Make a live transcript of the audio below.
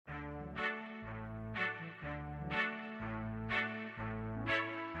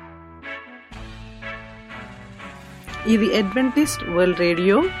ఇది Adventist world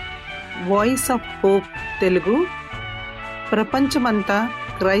radio voice of hope Telugu. ప్రపంచమంతా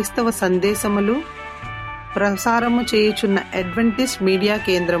క్రైస్తవ సందేశములు ప్రసారము చేయుచున్న అడ్వెంటిస్ట్ మీడియా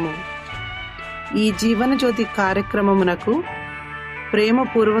కేంద్రము. ఈ జీవనజ్యోతి కార్యక్రమమునకు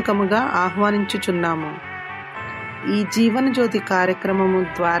ప్రేమపూర్వకముగా ఆహ్వానించుచున్నాము. ఈ జీవనజ్యోతి కార్యక్రమము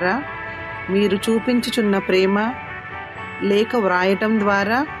ద్వారా మీరు చూపించుచున్న ప్రేమ, లేఖ వ్రాయటం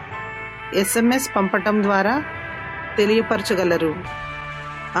ద్వారా, SMS పంపటం ద్వారా తెలియపరచగలరు.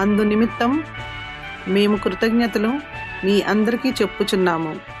 అందు నిమిత్తం మేము కృతజ్ఞతలు మీ అందరికీ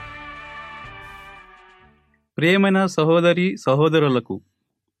చెప్పుచున్నాము. ప్రియమైన సహోదరి సహోదరులకు,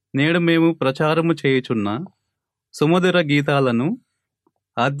 నేడు మేము ప్రచారము చేయుచున్న సుమధుర గీతాలను,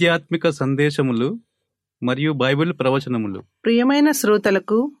 ఆధ్యాత్మిక సందేశములు మరియు బైబిల్ ప్రవచనములు. ప్రియమైన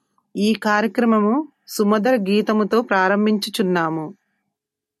శ్రోతలకు ఈ కార్యక్రమము సుమధుర గీతముతో ప్రారంభించుచున్నాము.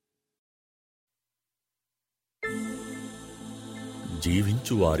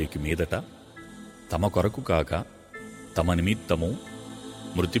 జీవించు వారికి మీదట తమ కొరకు కాక తమ నిమిత్తము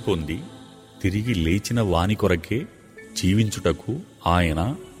మృతి పొంది తిరిగి లేచిన వాని కొరకే జీవించుటకు ఆయన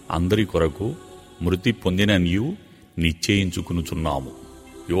అందరి కొరకు మృతి పొందిననియు నిశ్చయించుకునుచున్నాము.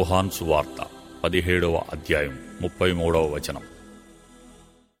 యోహాను సువార్త 17వ అధ్యాయం 33వ వచనం.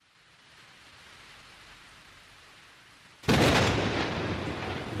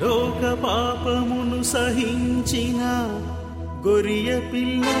 లోక పాపమును సహించిన గొర్రె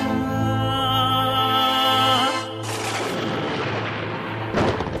పిల్ల,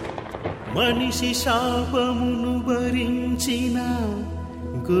 మనిషి శాపమును భరించిన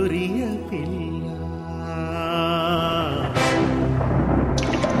గొర్రె పిల్ల,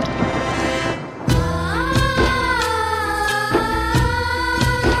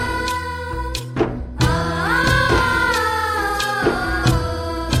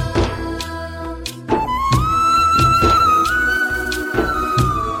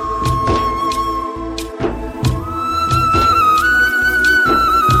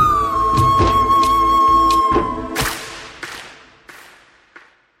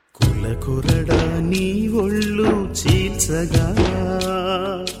 చీల్చగా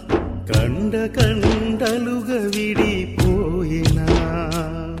కండ కండలుగా విడిపోయినా,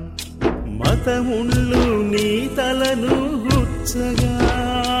 మతముళ్ళు నీ తలను గుచ్చగా,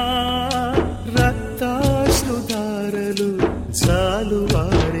 రక్తాశ్రుధారలు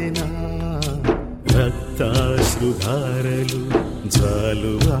జాలువారెనా, రక్తాశ్రుధారలు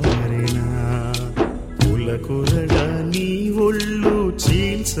జాలువారెనా, కులకురడ నీ ఒళ్ళు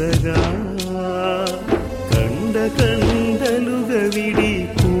చీల్చగా కండలుగా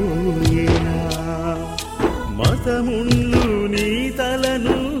విడిపోయినా, మతముళ్ళు నీ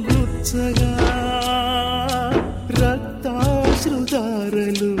తలను గుచ్చగా,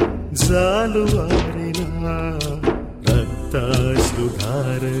 రక్తాశ్రుధారలు జాలువారెనా,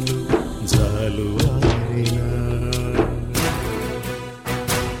 రక్తాశ్రుధారలు జాలువారెనా.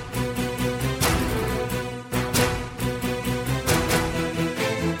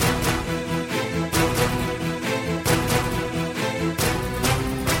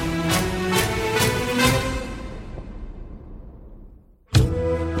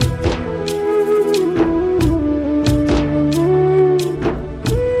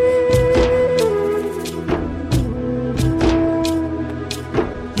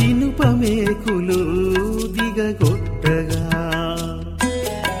 మేకులు దిగగొట్టగా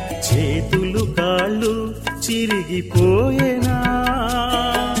చేతులు కాళ్ళు చిరిగిపోయేనా,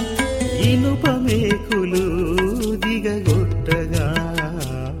 ఇనుప మేకులు దిగగొట్టగా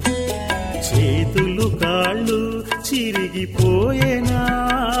చేతులు కాళ్ళు చిరిగిపోయేనా,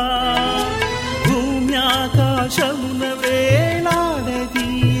 భూమి ఆకాశమున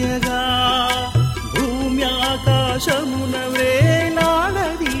వేలాడదీయగా, భూమి ఆకాశమున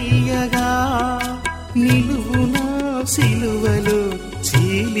నిలువునా సిలువలో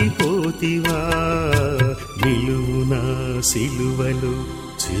చీలిపోతివా, నిలువునా సిలువలో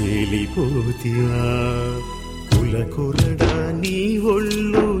చీలిపోతివా, కులకురడా నీ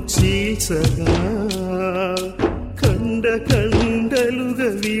ఒళ్ళు చీల్చగా కండ కండలుగా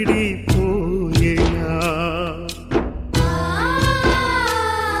విడిపోయేనా,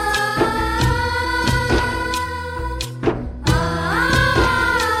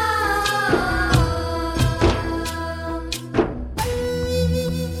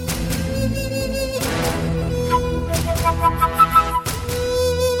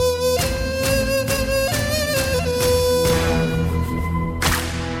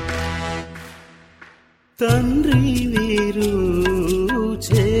 తండ్రి వేరు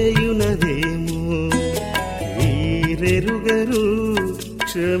చేయునదేమో వీరెరుగరు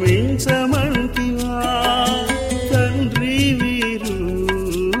క్షమించమంటివా, తండ్రి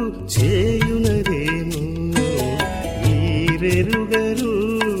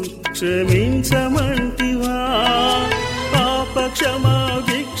క్షమించమంటివా, పాప క్షమా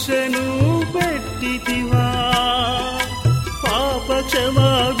భిక్షను పెట్టితివా, పాప క్షమా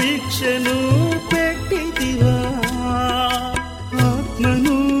భిక్షను పెట్టితివా.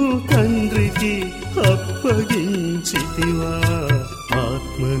 ఆత్మను తండ్రికి అప్పగించితివా,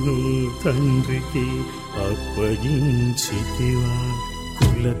 ఆత్మను తండ్రికి అప్పగించితివా.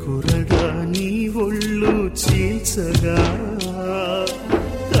 కులకురడా నీ ఒళ్ళు చీల్చగా,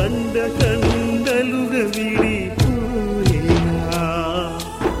 కండ కండలుగా విడిపోయినా,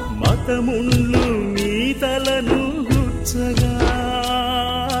 మతముండ్లు మీ తలను గుచ్చగా,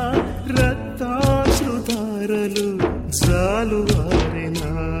 రక్తాశ్రుధారలు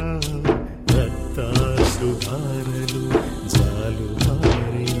జాలువారెనా, రక్తాశ్రుధారలు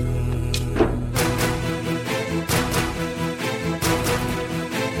జాలువారెనా.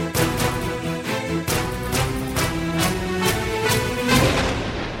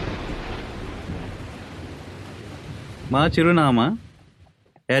 మా చిరునామా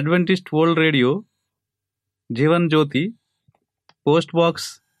Adventist world radio, Jeevan Jyoti, post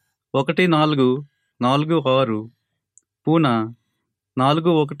box 1446, Poona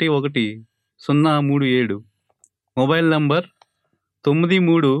 411037. Mobile number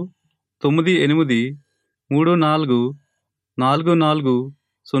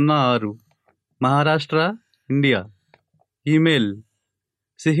 9398344406, Maharashtra, India. Email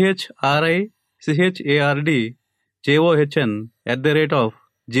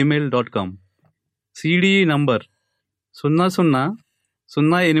CHRICHARDJOHN@gmail.com. CDE number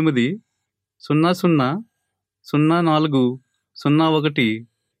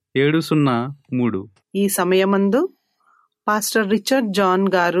 00000040010703. ఈ సమయమందు పాస్టర్ రిచర్డ్ జాన్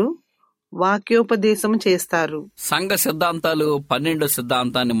గారు వాక్యోపదేశం చేస్తారు. సంఘ సిద్ధాంతాలు 12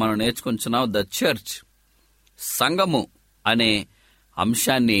 సిద్ధాంతాన్ని మనం నేర్చుకుంటున్నాం. ద చర్చ్, సంఘము అనే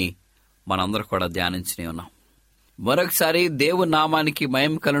అంశాన్ని మనందరూ కూడా ధ్యానించునే ఉన్నాం. మరొకసారి దేవుని నామానికి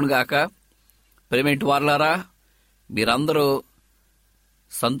మహిమ కలుగునుగాక. ప్రియమైన వారలారా, మీరందరూ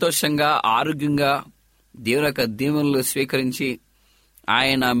సంతోషంగా, ఆరోగ్యంగా దేవుని యొక్క దీవెనలు స్వీకరించి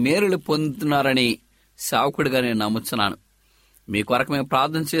ఆయన మేలులు పొందుతున్నారని సేవకుడిగా నేను నమ్ముతున్నాను. మీ కొరకు మేము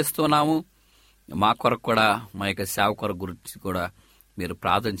ప్రార్థన చేస్తున్నాము. మా కొరకు కూడా, మా యొక్క సేవ కొరకు గురించి కూడా మీరు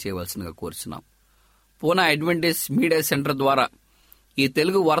ప్రార్థన చేయవలసిందిగా కోరుచున్నాం. పూనా అడ్వెంటిస్ట్ మీడియా సెంటర్ ద్వారా ఈ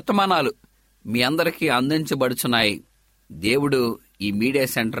తెలుగు వర్తమానాలు మీ అందరికీ అందించబడుచున్నాయి. దేవుడు ఈ మీడియా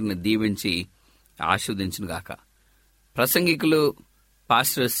సెంటర్ని దీవించి ఆశీర్వదించునుగాక. ప్రసంగికులు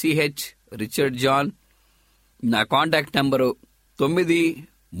పాస్టర్ CH రిచర్డ్ జాన్. నా కాంటాక్ట్ నెంబరు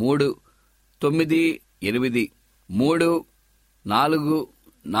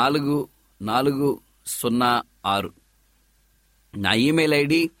 9339844406. నా ఈమెయిల్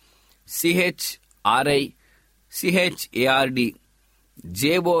ఐడి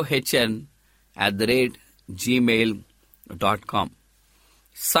CHRICHARDJOHN@gmail.com.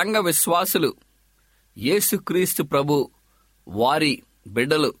 సంఘ విశ్వాసులు, యేసుక్రీస్తు ప్రభు వారి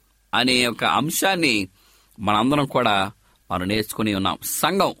బిడ్డలు అనే ఒక అంశాన్ని మనందరం కూడా మనం నేర్చుకుని ఉన్నాం.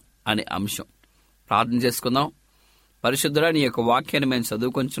 సంఘం అనే అంశం. ప్రార్థన చేసుకుందాం. పరిశుద్ధుడా, నీ యొక్క వాక్యాన్ని మేము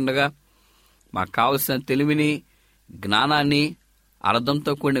చదువుకొంచుండగా మాకు కావలసిన తెలివిని, జ్ఞానాన్ని,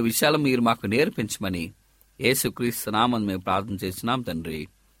 అర్థంతో కూడిన విషయాలు మీరు మాకు నేర్పించమని యేసుక్రీస్తు నామమున మేము ప్రార్థన చేస్తున్నాం తండ్రి,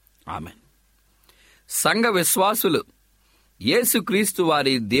 ఆమేన్. సంఘ విశ్వాసులు యేసుక్రీస్తు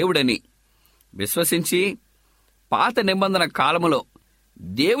వారి దేవుడని విశ్వసించి పాత నిబంధన కాలములో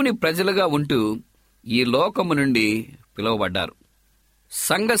దేవుని ప్రజలుగా ఉంటూ ఈ లోకము నుండి పిలువబడ్డారు.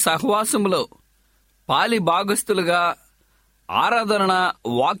 సంఘ సహవాసములో పాలి భాగస్థులుగా, ఆరాధన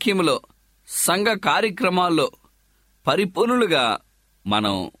వాక్యములో, సంఘ కార్యక్రమాల్లో పరిపూర్ణులుగా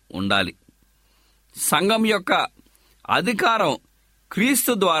మనం ఉండాలి. సంఘం యొక్క అధికారం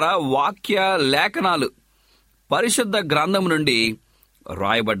క్రీస్తు ద్వారా వాక్య లేఖనాలు పరిశుద్ధ గ్రంథం నుండి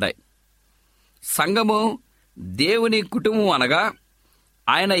రాయబడ్డాయి. సంఘము దేవుని కుటుంబం అనగా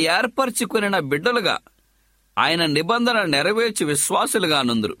ఆయన ఏర్పరచుకున్న బిడ్డలుగా, ఆయన నిబంధన నెరవేర్చి విశ్వాసులుగా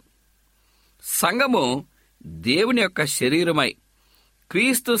నుందురు. సంఘము దేవుని యొక్క శరీరమై,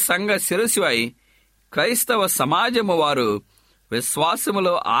 క్రీస్తు సంఘ శిరస్సుపై క్రైస్తవ సమాజము వారు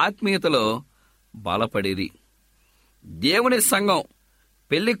విశ్వాసములో, ఆత్మీయతలో బలపడిరి. దేవుని సంఘం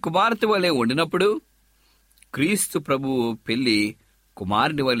పెళ్లి కుమార్తె వలె ఉండినప్పుడు క్రీస్తు ప్రభువు పెళ్లి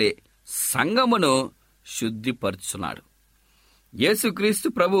కుమారుని వలె సంఘమును శుద్ధిపరుచున్నాడు. యేసుక్రీస్తు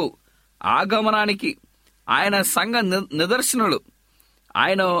ప్రభు ఆగమనానికి ఆయన సంఘ నిదర్శనలు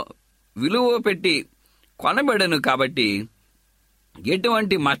ఆయన విలువ పెట్టి కొనబడను. కాబట్టి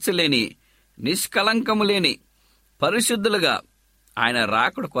ఎటువంటి మచ్చలేని, నిష్కలంకము లేని పరిశుద్ధులుగా ఆయన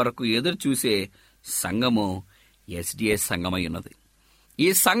రాకడ కొరకు ఎదురు చూసే సంఘము SDA సంఘమై ఉన్నది.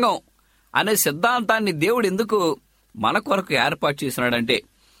 ఈ సంఘం అనే సిద్ధాంతాన్ని దేవుడు ఎందుకు మన కొరకు ఏర్పాటు చేసినాడంటే,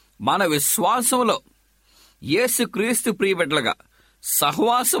 మన విశ్వాసంలో యేసుక్రీస్తు ప్రియబిడ్డలుగా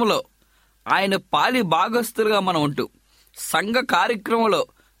సహవాసంలో ఆయన పాలి భాగస్తులుగా మనం ఉంటూ సంఘ కార్యక్రమంలో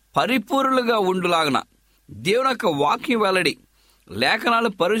పరిపూర్ణులుగా ఉండులాగున దేవుని యొక్క వాక్యం వెల్లడి లేఖనాలు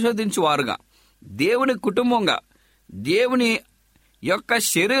పరిశోధించువారుగా దేవుని కుటుంబంగా దేవుని యొక్క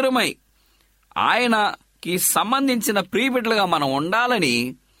శరీరమై ఆయనకి సంబంధించిన ప్రియబిడ్డలుగా మనం ఉండాలని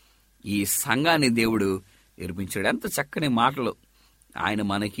ఈ సంఘాన్ని దేవుడు నిర్మించాడు. ఎంత చక్కని మాటలు ఆయన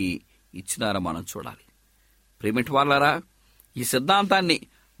మనకి ఇచ్చినారో మనం చూడాలి. ప్రియమిటి వాళ్ళారా, ఈ సిద్ధాంతాన్ని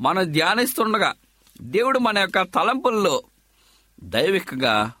మనం ధ్యానిస్తుండగా దేవుడు మన యొక్క తలంపుల్లో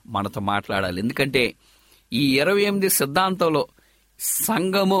దైవికంగా మనతో మాట్లాడాలి. ఎందుకంటే ఈ 28 సిద్ధాంతంలో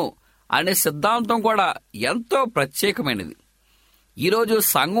సంఘము అనే సిద్ధాంతం కూడా ఎంతో ప్రత్యేకమైనది. ఈరోజు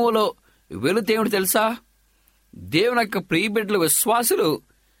సంఘంలో వెళితే ఏమిటి తెలుసా? దేవుని యొక్క ప్రియబిడ్డలు విశ్వాసులు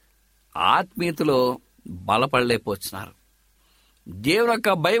ఆత్మీయతలో బలపడలేకపోతున్నారు. దేవుని యొక్క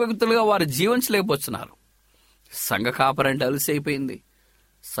భయభక్తులుగా వారు జీవించలేకపోతున్నారు. సంఘ కాపరంటే అలసైపోయింది,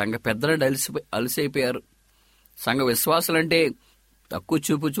 సంఘ పెద్దలంటే అలసైపోయారు, సంఘ విశ్వాసులంటే తక్కువ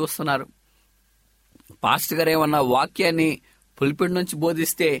చూపు చూస్తున్నారు. పాస్టర్ గారు ఏమన్నా వాక్యాన్ని పులిపిడి నుంచి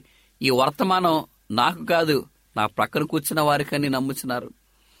బోధిస్తే ఈ వర్తమానం నాకు కాదు, నా ప్రక్కన కూర్చున్న వారికని నమ్ముచున్నారు.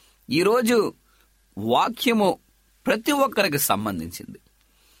 ఈరోజు వాక్యము ప్రతి ఒక్కరికి సంబంధించింది.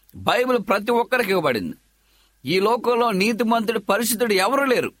 బైబిల్ ప్రతి ఒక్కరికి ఇవ్వబడింది. ఈ లోకంలో నీతిమంతుడు పరిశుద్ధుడు ఎవరు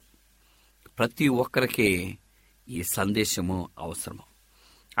లేరు. ప్రతి ఒక్కరికి ఈ సందేశము అవసరము.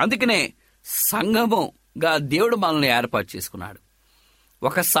 అందుకనే సంఘముగా దేవుడు మనల్ని ఏర్పాటు చేసుకున్నాడు.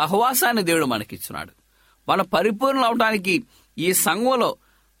 ఒక సహవాసాన్ని దేవుడు మనకిచ్చున్నాడు. మన పరిపూర్ణ అవడానికి ఈ సంఘంలో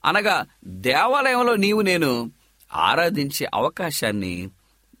అనగా దేవాలయంలో నీవు నేను ఆరాధించే అవకాశాన్ని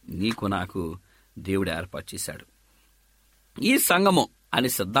నీకు నాకు దేవుడు ఏర్పాటు చేశాడు. ఈ సంఘము అనే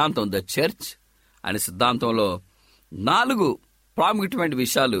సిద్ధాంతం, ద చర్చ్ అనే సిద్ధాంతంలో 4 ప్రాముఖ్యమైన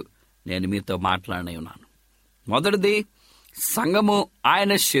విషయాలు నేను మీతో మాట్లాడనే ఉన్నాను. మొదటిది, సంఘము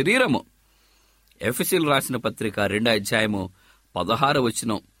ఆయన శరీరము. ఎఫెసీయులకు రాసిన పత్రిక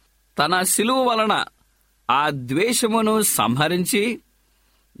 2:16 తన శిలువ వలన ఆ ద్వేషమును సంహరించి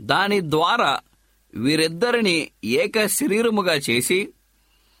దాని ద్వారా వీరిద్దరిని ఏక శరీరముగా చేసి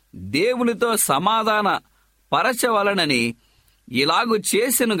దేవునితో సమాధాన పరచవలనని ఇలాగు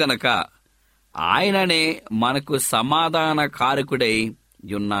చేసెను గనక ఆయననే మనకు సమాధాన కారకుడై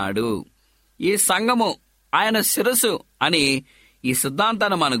ఉన్నాడు. ఈ సంఘము ఆయన శిరస్సు అని ఈ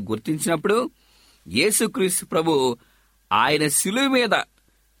సిద్ధాంతాన్ని మనం గుర్తించినప్పుడు యేసుక్రీస్తు ప్రభు ఆయన శిలువ మీద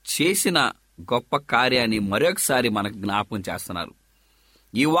చేసిన గొప్ప కార్యాన్ని మరొకసారి మనకు జ్ఞాపకం చేస్తున్నారు.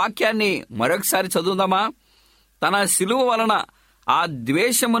 ఈ వాక్యాన్ని మరొకసారి చదువుదామా? తన శిలువ వలన ఆ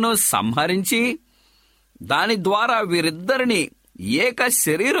ద్వేషమును సంహరించి దాని ద్వారా వీరిద్దరిని ఏక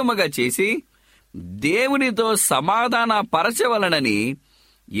శరీరముగా చేసి దేవునితో సమాధాన పరచవలనని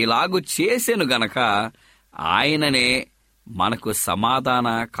ఇలాగు చేసెను గనక ఆయననే మనకు సమాధాన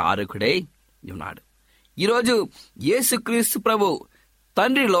కారకుడై ఉన్నాడు. ఈరోజు యేసుక్రీస్తు ప్రభు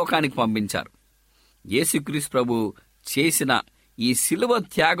తండ్రి లోకానికి పంపించారు. యేసుక్రీస్తు ప్రభు చేసిన ఈ శిలువ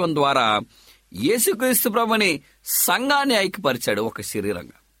త్యాగం ద్వారా యేసుక్రీస్తు ప్రభుని సంఘాన్ని ఐక్యపరిచాడు ఒక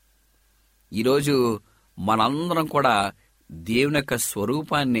శరీరంగా. ఈరోజు మనందరం కూడా దేవుని యొక్క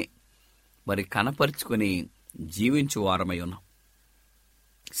స్వరూపాన్ని మరి కనపరుచుకొని జీవించు వారమై ఉన్నాం.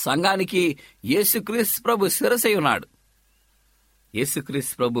 సంఘానికి యేసుక్రీస్తు ప్రభు శిరసై ఉన్నాడు.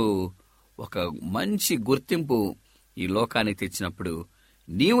 యేసుక్రీస్తు ప్రభు ఒక మంచి గుర్తింపు ఈ లోకానికి తెచ్చినప్పుడు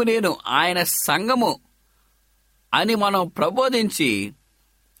నీవు నేను ఆయన సంఘము అని మనం ప్రబోధించి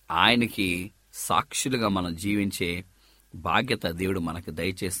ఆయనకి సాక్షులుగా మనం జీవించే బాధ్యత దేవుడు మనకు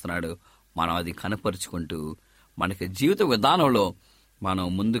దయచేస్తున్నాడు. మనం అది కనపరుచుకుంటూ మనకి జీవిత విధానంలో మనం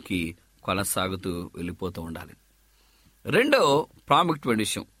ముందుకి కొనసాగుతూ వెళ్ళిపోతూ ఉండాలి. రెండో ప్రాముఖ్యమైన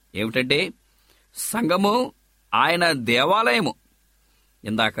విషయం ఏమిటంటే సంఘము ఆయన దేవాలయము.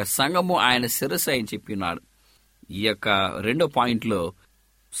 ఇందాక సంఘము ఆయన శిరస్సు అని చెప్పినాడు. ఈ యొక్క రెండో పాయింట్లో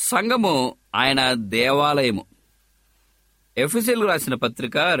సంఘము ఆయన దేవాలయము. ఎఫెసీయులకు రాసిన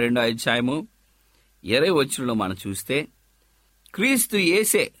పత్రిక 2:20 మనం చూస్తే క్రీస్తు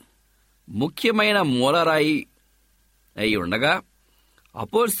యేసే ముఖ్యమైన మూలరాయి అయి ఉండగా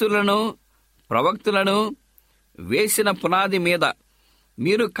అపోస్తలులను ప్రవక్తలను వేసిన పునాది మీద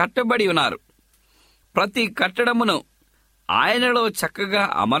మీరు కట్టబడి ఉన్నారు. ప్రతి కట్టడమును ఆయనలో చక్కగా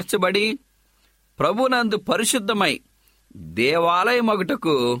అమర్చబడి ప్రభునందు పరిశుద్ధమై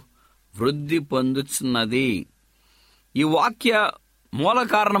దేవాలయమగుటకు వృద్ధి పొందుచున్నది. ఈ వాక్య మూల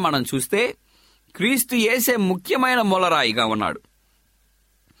కారణం మనం చూస్తే క్రీస్తు యేసే ముఖ్యమైన మూలరాయిగా ఉన్నాడు.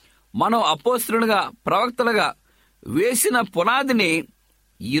 మనం అపోస్తలులుగా ప్రవక్తలుగా వేసిన పునాదిని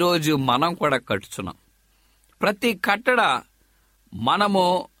ఈరోజు మనం కూడా కట్టుచున్నాం. ప్రతి కట్టడ మనము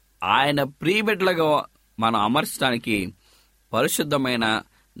ఆయన ప్రియబిడ్డలుగా మనం అమర్చడానికి పరిశుద్ధమైన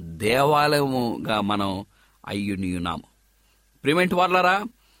దేవాలయముగా మనం అయ్యున్నాము. ప్రియమైన వారలారా,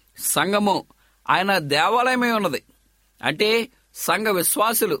 సంఘము ఆయన దేవాలయమే ఉన్నది. అంటే సంఘ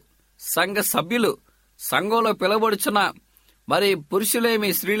విశ్వాసులు, సంఘ సభ్యులు, సంఘంలో పిలువబడుచున్న మరి పురుషులేమి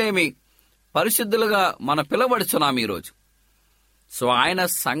స్త్రీలేమి పరిశుద్ధులుగా మనం పిలువబడుచున్నాం ఈరోజు. సో ఆయన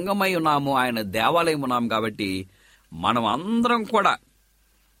సంఘమై ఉన్నాము, ఆయన దేవాలయం ఉన్నాము. కాబట్టి మనం అందరం కూడా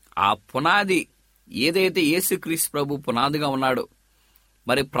ఆ పునాది ఏదైతే యేసుక్రీస్తు ప్రభు పునాదిగా ఉన్నాడో,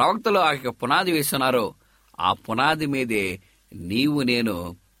 మరి ప్రవక్తలు ఆ పునాది వేస్తున్నారో, ఆ పునాది మీదే నీవు నేను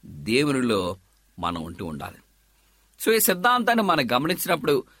దేవునిలో మనం ఉంటూ ఉండాలి. సో ఈ సిద్ధాంతాన్ని మనం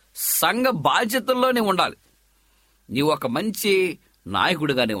గమనించినప్పుడు సంఘ బాధ్యతల్లోనే ఉండాలి. నీవు ఒక మంచి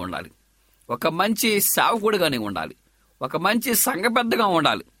నాయకుడిగానే ఉండాలి, ఒక మంచి సేవకుడిగానే ఉండాలి, ఒక మంచి సంఘ పెద్దగా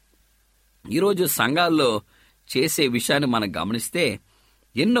ఉండాలి. ఈరోజు సంఘాల్లో చేసే విషయాన్ని మనం గమనిస్తే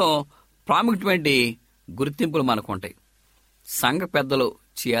ఎన్నో ప్రాముఖ్యమైన గుర్తింపులు మనకు ఉంటాయి. సంఘ పెద్దలు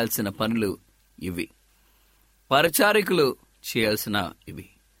చేయాల్సిన పనులు ఇవి, పరిచారికులు చేయాల్సిన ఇవి.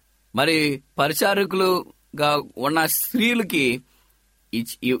 మరి పరిచారికులుగా ఉన్న స్త్రీలకి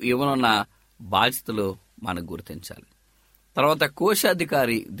ఇవ్వనున్న బాధ్యతలు మనం గుర్తించాలి. తర్వాత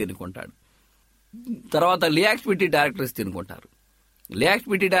కోశాధికారి దీనికుంటాడు, తర్వాత లియాక్టివిటీ డైరెక్టర్స్ దీనికుంటారు.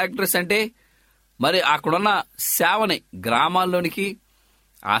 లియాక్టివిటీ డైరెక్టర్స్ అంటే మరి అక్కడున్న సేవని గ్రామాల్లోనికి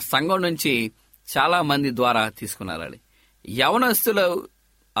ఆ సంఘం నుంచి చాలా మంది ద్వారా తీసుకున్నారాలి. యవనస్తులు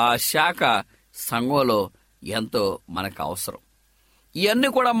ఆ శాఖ సంఘంలో ఎంతో మనకు అవసరం. ఇవన్నీ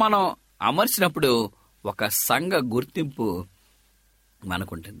కూడా మనం అమర్చినప్పుడు ఒక సంఘ గుర్తింపు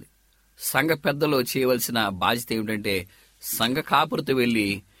మనకుంటుంది. సంఘ పెద్దలు చేయవలసిన బాధ్యత ఏమిటంటే సంఘ కాపురతో వెళ్ళి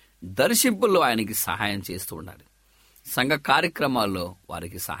దర్శింపుల్లో ఆయనకి సహాయం చేస్తూ ఉండాలి, సంఘ కార్యక్రమాల్లో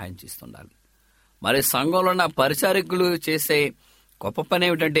వారికి సహాయం చేస్తుండాలి. మరి సంఘంలో ఉన్న పరిచారకులు చేసే గొప్ప పని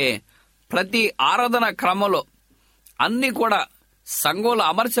ఏమిటంటే ప్రతి ఆరాధన క్రమంలో అన్నీ కూడా సంఘంలో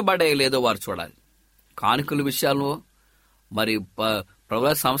అమర్చబడే లేదో వారు చూడాలి. కానుకల విషయాల్లో, మరి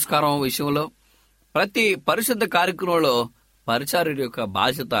ప్రభుల సంస్కారం విషయంలో, ప్రతి పరిశుద్ధ కార్యక్రమంలో పరిచారకుల యొక్క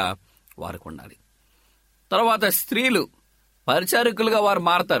బాధ్యత వారికి ఉండాలి. తర్వాత స్త్రీలు పరిచారకులుగా వారు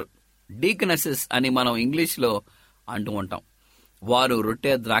మారతారు. డీకనెసెస్ అని మనం ఇంగ్లీష్లో అంటూ ఉంటాం. వారు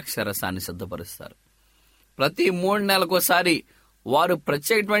రొట్టె ద్రాక్ష రసాన్ని సిద్ధపరుస్తారు. ప్రతి 3 నెలలకోసారి వారు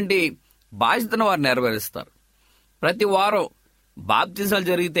ప్రత్యేకటువంటి బాధ్యతను వారు నెరవేరుస్తారు. ప్రతి వారం బాప్తిజాలు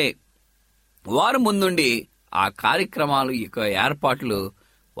జరిగితే వారు ముందుండి ఆ కార్యక్రమాలు యొక్క ఏర్పాట్లు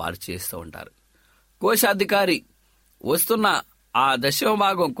వారు చేస్తూ ఉంటారు. కోశాధికారి వస్తున్న ఆ దశమ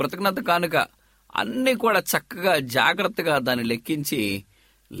భాగం కృతజ్ఞత కానుక అన్నీ కూడా చక్కగా జాగ్రత్తగా దాన్ని లెక్కించి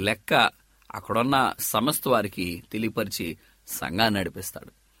లెక్క అక్కడున్న సంస్థ వారికి తెలియపరిచి సంఘాన్ని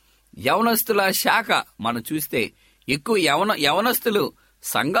నడిపిస్తాడు. యవనస్తుల శాఖ మనం చూస్తే ఎక్కువ యవనస్తులు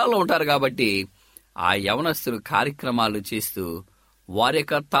సంఘాల్లో ఉంటారు. కాబట్టి ఆ యవనస్తులు కార్యక్రమాలు చేస్తూ వారి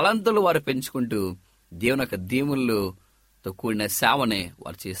యొక్క తలంతులు వారు పెంచుకుంటూ దేవుని యొక్క దీవులతో కూడిన సేవనే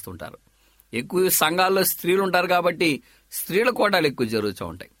వారు చేస్తుంటారు. ఎక్కువ సంఘాల్లో స్త్రీలు ఉంటారు కాబట్టి స్త్రీల కోటాలు ఎక్కువ జరుగుతూ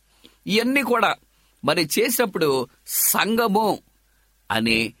ఉంటాయి. ఇవన్నీ కూడా మరి చేసినప్పుడు సంఘము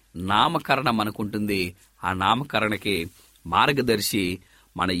అనే నామకరణం మనకుంటుంది. ఆ నామకరణకి మార్గదర్శి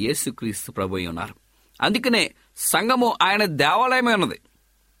మన యేసుక్రీస్తు ప్రభువే ఉన్నారు. అందుకనే సంఘము ఆయన దేవాలయమే ఉన్నది.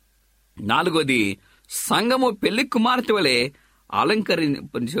 4వది, సంఘము పెళ్లి కుమార్తె వలె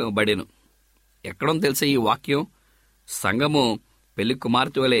అలంకరించబడెను. ఎక్కడో తెలుసా ఈ వాక్యం? సంఘము పెళ్లి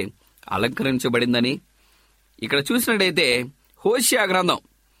కుమార్తె వలె అలంకరించబడిందని. ఇక్కడ చూసినట్టయితే హోషియా గ్రంథం,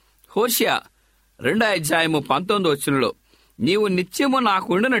 హోషియా 2:19 నీవు నిత్యము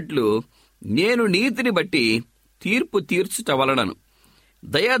నాకుండినట్లు నేను నీతిని బట్టి తీర్పు తీర్చుట వలనను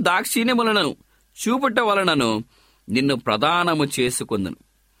దయా దాక్షిణ్యములను చూపుట వలనను నిన్ను ప్రదానము చేసుకొందును.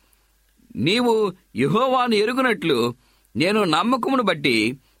 నీవు యెహోవాను ఎరుగునట్లు నేను నమ్మకమును బట్టి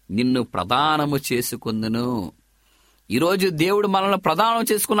నిన్ను ప్రదానము చేసుకొందును. ఈరోజు దేవుడు మనల్ని ప్రదానం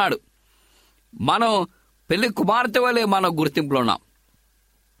చేసుకున్నాడు. మనం పెళ్లి కుమార్తె వలె మనం గుర్తింపులో ఉన్నాం.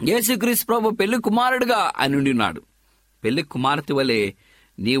 యేసుక్రీస్తు ప్రభు పెళ్లి కుమారుడిగా ఆయన ఉండి ఉన్నాడు. పెళ్లి కుమార్తె వలె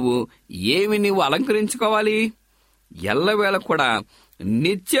నీవు అలంకరించుకోవాలి? ఎల్లవేళ కూడా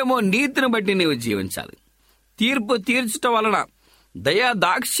నిత్యము నీతిని బట్టి నీవు జీవించాలి. తీర్పు తీర్చుట వలన దయా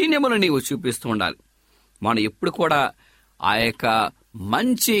దాక్షిణ్యములు నీవు చూపిస్తూ ఉండాలి. మనం ఎప్పుడు కూడా ఆ యొక్క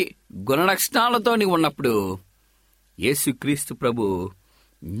మంచి గుణలక్షణాలతో నీవు ఉన్నప్పుడు యేసుక్రీస్తు ప్రభు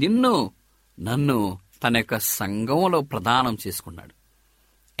నిన్ను నన్ను తన యొక్క సంఘంలో ప్రదానం చేసుకున్నాడు.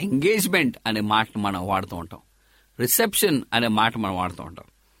 ఎంగేజ్మెంట్ అనే మాటను మనం వాడుతూ ఉంటాం, రిసెప్షన్ అనే మాట మనం వాడుతూ ఉంటాం.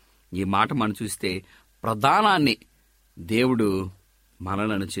 ఈ మాట మనం చూస్తే ప్రధానాన్ని దేవుడు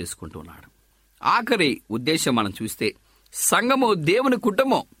మనలను చేసుకుంటున్నాడు. ఆఖరి ఉద్దేశం మనం చూస్తే సంఘము దేవుని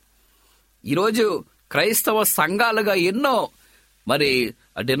కుటుంబం. ఈరోజు క్రైస్తవ సంఘాలుగా ఎన్నో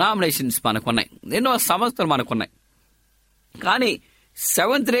డినామినేషన్స్ మనకున్నాయి, ఎన్నో సంస్థలు మనకున్నాయి. కానీ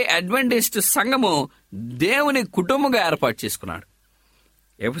సెవెంత్ డే అడ్వెంటిస్ట్ సంఘము దేవుని కుటుంబంగా ఏర్పాటు చేసుకున్నాడు.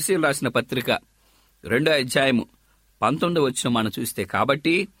 ఎఫెసీయులకు రాసిన పత్రిక 2వ అధ్యాయము 19వ వచనం మనం చూస్తే,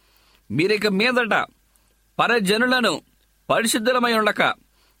 కాబట్టి మీరిక మీదట పరజనులను పరిశుద్ధులమై ఉండక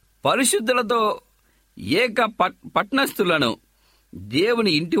పరిశుద్ధులతో ఏక పట్టణస్థులను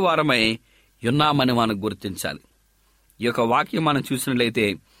దేవుని ఇంటి వారమై ఉన్నామని మనం గుర్తించాలి. ఈ యొక్క వాక్యం మనం చూసినట్లయితే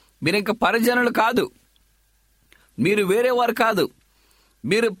మీరింక పరజనులు కాదు, మీరు వేరే వారు కాదు,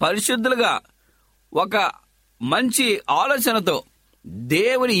 మీరు పరిశుద్ధులుగా ఒక మంచి ఆలోచనతో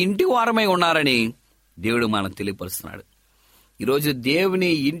దేవుని ఇంటి వారమై ఉన్నారని దేవుడు మనకు తెలియపరుస్తున్నాడు. ఈరోజు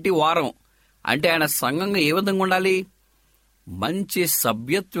దేవుని ఇంటి వారం అంటే ఆయన సంఘంగా ఏ విధంగా ఉండాలి? మంచి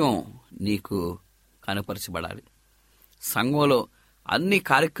సభ్యత్వం నీకు కనపరచబడాలి. సంఘంలో అన్ని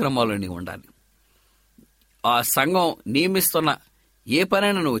కార్యక్రమాలు నీవు ఉండాలి. ఆ సంఘం నియమిస్తున్న ఏ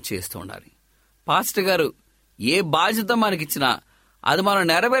పనైనా నువ్వు చేస్తూ ఉండాలి. పాస్టర్ గారు ఏ బాధ్యత మనకిచ్చినా అది మనం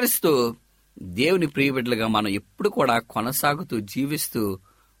నెరవేరుస్తూ దేవుని ప్రియబిడ్డలుగా మనం ఎప్పుడు కూడా కొనసాగుతూ జీవిస్తూ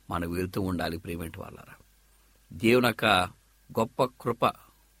మనం వెళ్తూ ఉండాలి. ప్రియమైన వాళ్ళారా, దేవుని యొక్క గొప్ప కృప,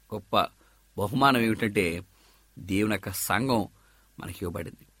 గొప్ప బహుమానం ఏమిటంటే దేవుని యొక్క సంఘం మనకి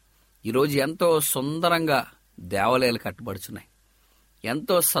ఇవ్వబడింది. ఈరోజు ఎంతో సుందరంగా దేవాలయాలు కట్టబడుచున్నాయి,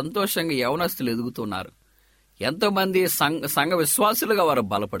 ఎంతో సంతోషంగా యవనస్తులు ఎదుగుతున్నారు, ఎంతోమంది సంఘ విశ్వాసులుగా వారు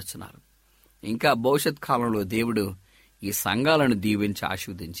బలపడుచున్నారు. ఇంకా భవిష్యత్ కాలంలో దేవుడు ఈ సంఘాలను దీవించి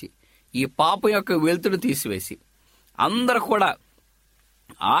ఆశీర్వదించి ఈ పాపం యొక్క వెలుతురు తీసివేసి అందరూ కూడా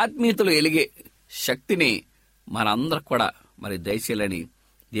ఆత్మీయతలు ఎలిగే శక్తిని మనందరూ కూడా దయచేయాలని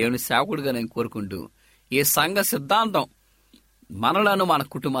దేవుని సేవకుడిగా నేను కోరుకుంటూ ఈ సంఘ సిద్ధాంతం మనలను మన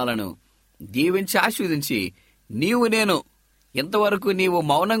కుటుంబాలను దీవించి ఆశీర్వదించి నీవు నేను ఇంతవరకు నీవు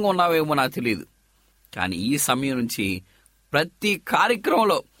మౌనంగా ఉన్నావేమో నాకు తెలియదు, కానీ ఈ సమయం నుంచి ప్రతి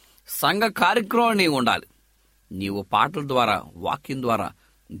కార్యక్రమంలో సంఘ కార్యక్రమం నీవు ఉండాలి. నీవు పాటల ద్వారా వాక్యం ద్వారా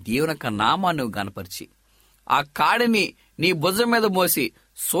దేవుని యొక్క నామాన్ని నువ్వు గనపరిచి ఆ కాడిని నీ భుజం మీద మోసి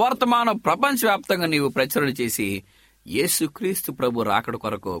స్వార్థమానం ప్రపంచవ్యాప్తంగా నీవు ప్రచురణ చేసి యేసుక్రీస్తు ప్రభు రాకడ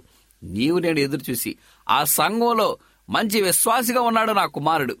కొరకు నీవు నేను ఎదురు చూసి ఆ సంఘంలో మంచి విశ్వాసిగా ఉన్నాడు నా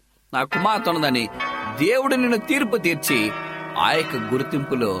కుమారుడు, నా కుమార్తె ఉన్నదని దేవుడు నిన్ను తీర్పు తీర్చి ఆ యొక్క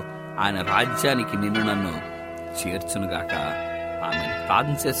గుర్తింపులో ఆయన రాజ్యానికి నిన్ను నన్ను చేర్చునుగాక. ఆమె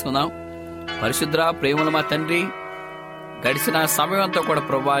ప్రార్థన చేసుకుందాం. పరిశుద్ధ ప్రేమల మా తండ్రి, గడిచిన సమయం అంతా కూడా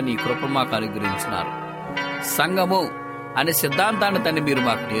ప్రభువా నీ కృప మాకు అనుగ్రహించినారు. సంఘము అనే సిద్ధాంతాన్ని తండ్రి మీరు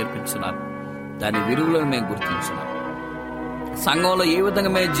మాకు నేర్పించినారు, దాని విలువలను మేము గుర్తించినారు. సంఘంలో ఏ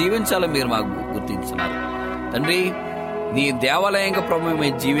విధంగా మేము జీవించాలో మీరు మాకు గుర్తించినారు తండ్రి. నీ దేవాలయంగా ప్రభు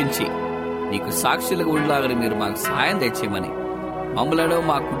మేము జీవించి నీకు సాక్షులుగా ఉండలాగని మీరు మాకు సహాయం తెచ్చేయమని, మమ్మలను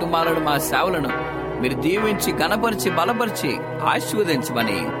మా కుటుంబాలను మా సేవలను మీరు దీవించి ఘనపరిచి బలపరిచి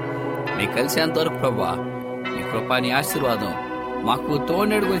ఆశీర్వదించమని మీకు కలిసేంత వరకు ప్రభువా నీ కృపాని ఆశీర్వాదం మాకు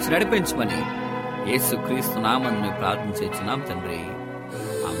తోడేడు గురించి నడిపించమని యేసుక్రీస్తు నామమున ప్రార్థించుచున్నాం తండ్రి,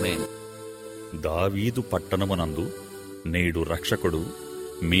 ఆమేన్. దావీదు పట్టణమునందు నేడు రక్షకుడు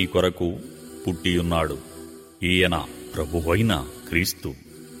మీ కొరకు పుట్టియున్నాడు, ఈయన ప్రభువైన క్రీస్తు.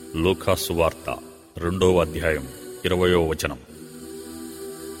 లూకాసు వార్త 2వ అధ్యాయం 20వ వచనం.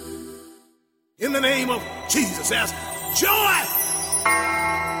 In the name of Jesus, there's joy.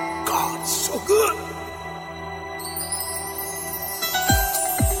 God's so good.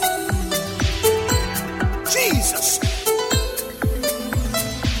 Jesus.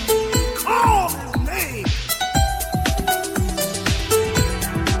 Call his name.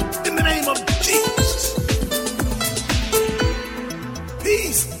 In the name of Jesus.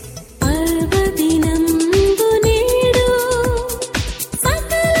 Peace.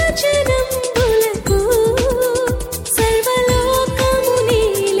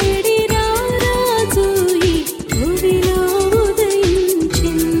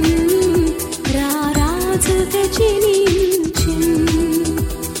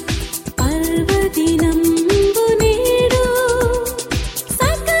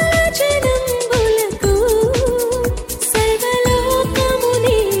 సకల జనంబులకు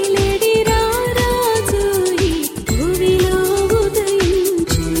సర్వలోకమునే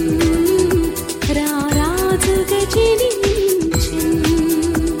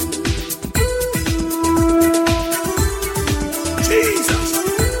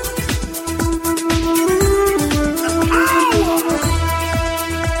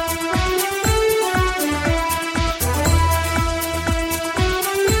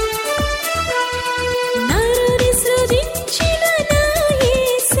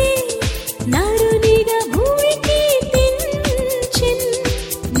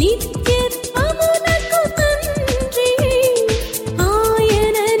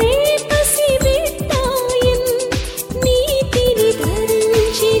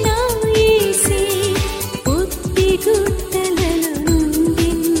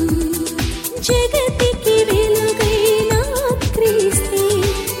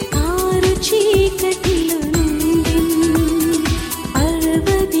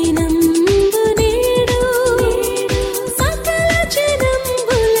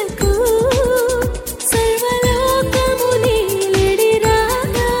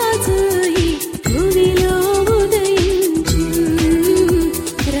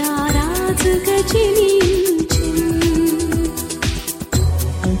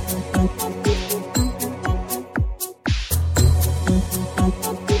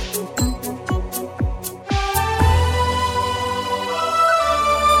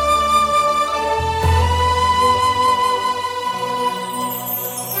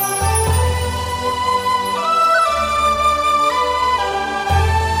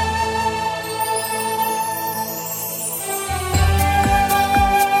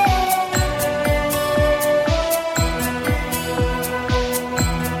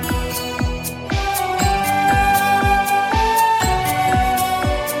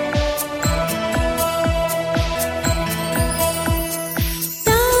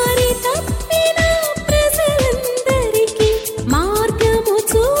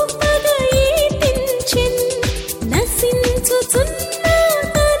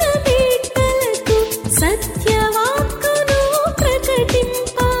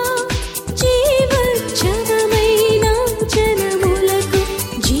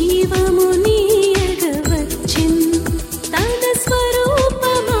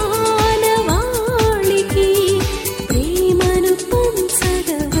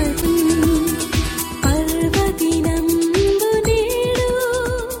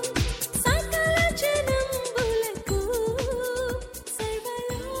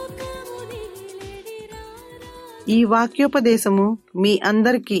ఈ వాక్యోపదేశము మీ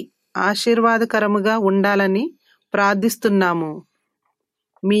అందరికీ ఆశీర్వాదకరముగా ఉండాలని ప్రార్థిస్తున్నాము.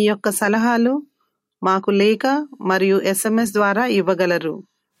 మీ యొక్క సలహాలు మాకు లేఖ మరియు SMS ద్వారా ఇవ్వగలరు.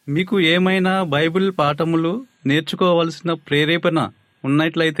 మీకు ఏమైనా బైబిల్ పాఠములు నేర్చుకోవలసిన ప్రేరేపణ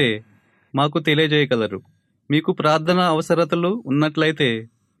ఉన్నట్లయితే మాకు తెలియజేయగలరు. మీకు ప్రార్థన అవసరతలు ఉన్నట్లయితే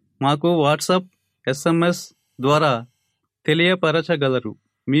మాకు వాట్సాప్, SMS ద్వారా తెలియపరచగలరు.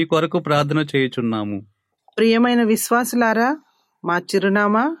 మీ కొరకు ప్రార్థన చేయుచున్నాము. ప్రియమైన విశ్వాసులారా, మా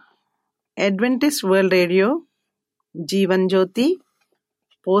చిరునామా Adventist world radio, Jeevan Jyoti,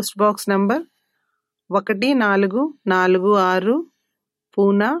 post box number 1446,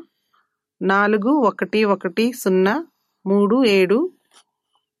 Poona 411037,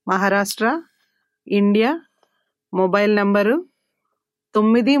 Maharashtra, India. Mobile number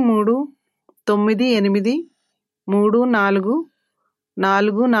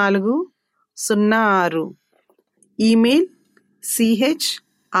 93344404. Email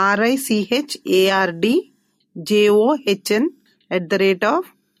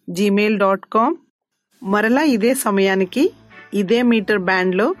CHRICHARDJOHN@gmail.com. మరలా ఇదే సమయానికి ఇదే మీటర్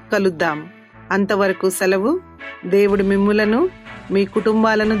బ్యాండ్లో కలుద్దాం. అంతవరకు సెలవు. దేవుడు మిమ్ములను మీ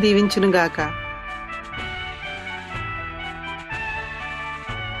కుటుంబాలను దీవించునుగాక.